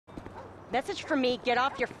Message from me, get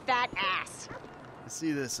off your fat ass. I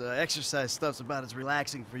see this exercise stuff's about as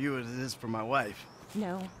relaxing for you as it is for my wife.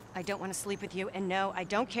 No, I don't want to sleep with you, and no, I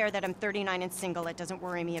don't care that I'm 39 and single. It doesn't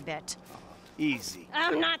worry me a bit. Easy.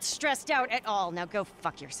 I'm not stressed out at all. Now go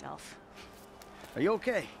fuck yourself. Are you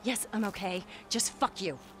okay? Yes, I'm okay. Just fuck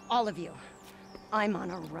you. All of you. I'm on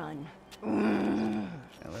a run.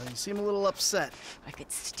 Yeah, well, you seem a little upset. I could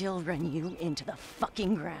still run you into the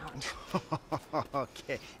fucking ground.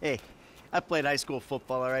 Okay. Hey, I played high school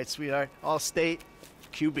football, all right, sweetheart? All state,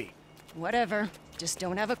 QB. Whatever. Just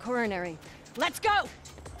don't have a coronary. Let's go!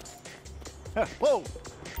 Whoa!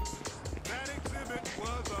 That exhibit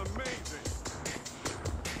was amazing.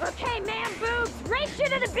 Okay, man boobs, race you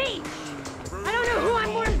to the beach! I don't know who I'm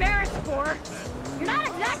more embarrassed for. You're not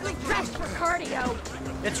exactly dressed for cardio.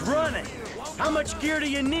 It's running. How much gear do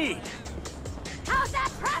you need? How's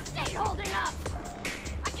that prostate holding up?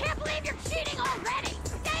 I can't believe you're cheating already!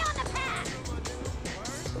 Stay on the path!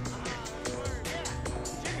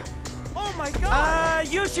 Oh my God!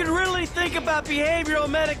 You should really think about behavioral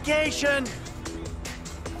medication.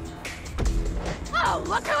 Oh,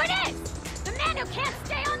 look who it is! The man who can't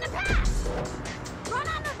stay on the path! Run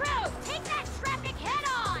on the road! Take that traffic head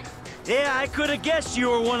on! Yeah, I could have guessed you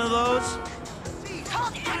were one of those.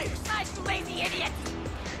 Called exercise, you lazy idiot!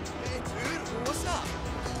 Hey, dude, what's up?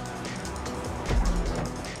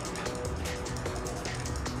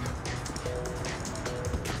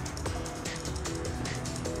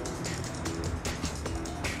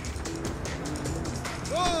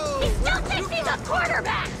 Whoa! He still thinks he's a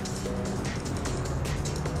quarterback!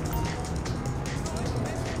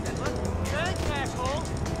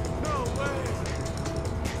 No way!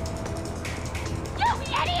 You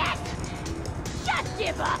idiot! Just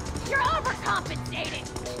give up! You're overcompensating!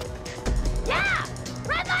 Yeah!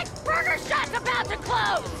 Red light burger shop's about to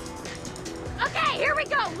close! Okay, here we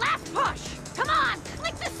go! Last push! Come on!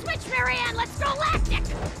 Flick the switch, Marianne! Let's go lactic!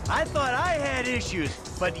 I thought I had issues,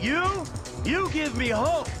 but you give me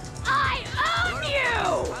hope. I own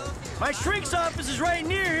you! My shrink's office is right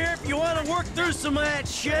near here if you want to work through some of that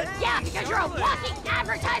shit. Yeah, because you're a walking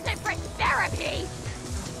advertisement for therapy!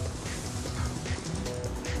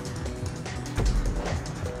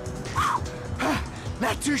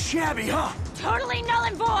 Not too shabby, huh? Totally null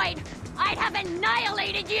and void! I'd have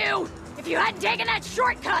annihilated you if you hadn't taken that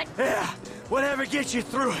shortcut! Yeah, whatever gets you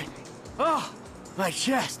through it. Oh, my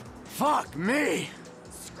chest. Fuck me.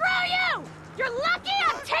 Screw you! You're lucky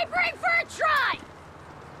I'm tapering for a try!